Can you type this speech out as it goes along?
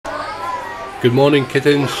Good morning,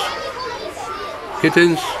 kittens.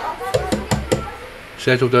 Kittens,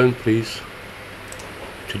 settle down please.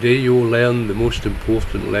 Today you will learn the most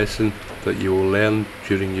important lesson that you will learn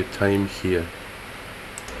during your time here.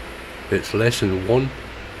 It's lesson 1.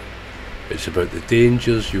 It's about the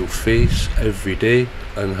dangers you'll face every day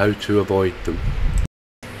and how to avoid them.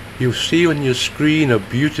 You'll see on your screen a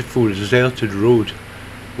beautiful deserted road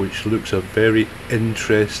which looks a very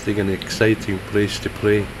interesting and exciting place to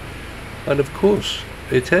play. And of course,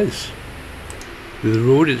 it is. The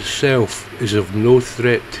road itself is of no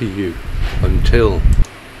threat to you until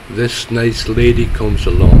this nice lady comes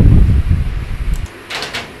along.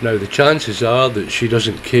 Now the chances are that she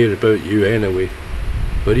doesn't care about you anyway,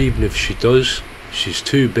 but even if she does, she's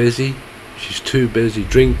too busy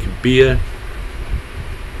drinking beer,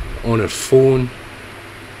 on her phone,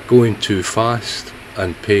 going too fast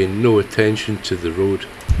and paying no attention to the road.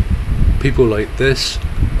 People like this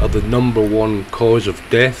are the #1 cause of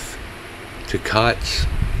death to cats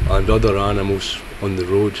and other animals on the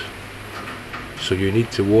road. So you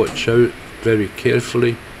need to watch out very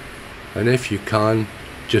carefully, and if you can,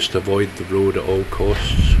 just avoid the road at all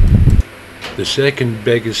costs. The second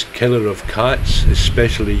biggest killer of cats,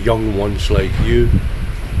 especially young ones like you,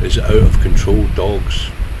 is out of control dogs.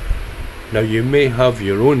 Now you may have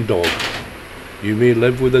your own dog, you may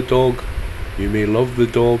live with a dog, you may love the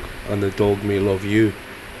dog, and the dog may love you.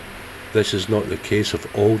 This is not the case of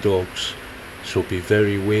all dogs, so be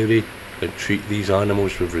very wary and treat these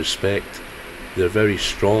animals with respect. They're very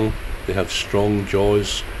strong, they have strong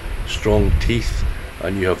jaws, strong teeth,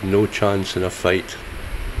 and you have no chance in a fight.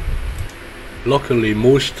 Luckily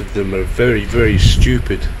most of them are very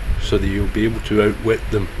stupid, so that you'll be able to outwit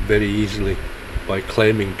them very easily by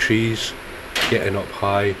climbing trees, getting up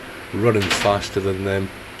high, running faster than them,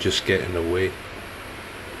 just getting away.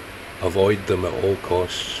 Avoid them at all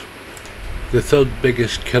costs. The third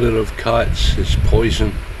biggest killer of cats is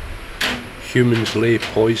poison. Humans lay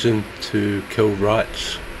poison to kill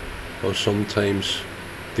rats, or sometimes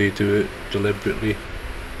they do it deliberately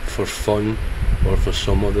for fun or for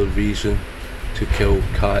some other reason, to kill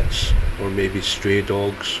cats or maybe stray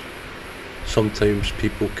dogs. Sometimes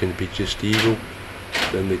people can be just evil,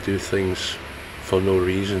 then they do things for no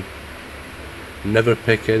reason. Never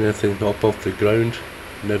pick anything up off the ground,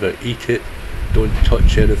 never eat it, don't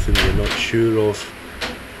touch anything you're not sure of,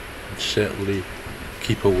 and certainly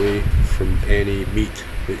keep away from any meat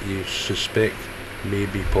that you suspect may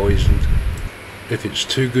be poisoned. If it's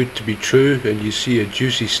too good to be true and you see a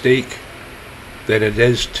juicy steak, then it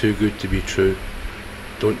is too good to be true.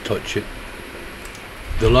 Don't touch it.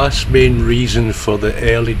 The last main reason for the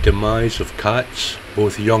early demise of cats,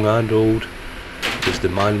 both young and old, is the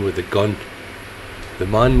man with the gun. The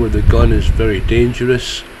man with the gun is very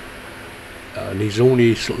dangerous, and he's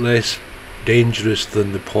only less dangerous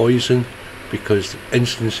than the poison, because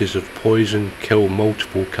instances of poison kill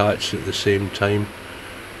multiple cats at the same time.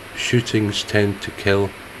 Shootings tend to kill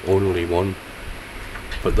only one,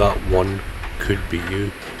 but that one could be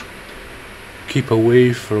you. Keep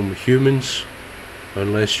away from humans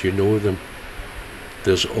unless you know them.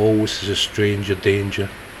 There's always a stranger danger.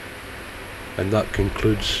 And that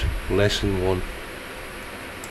concludes lesson 1.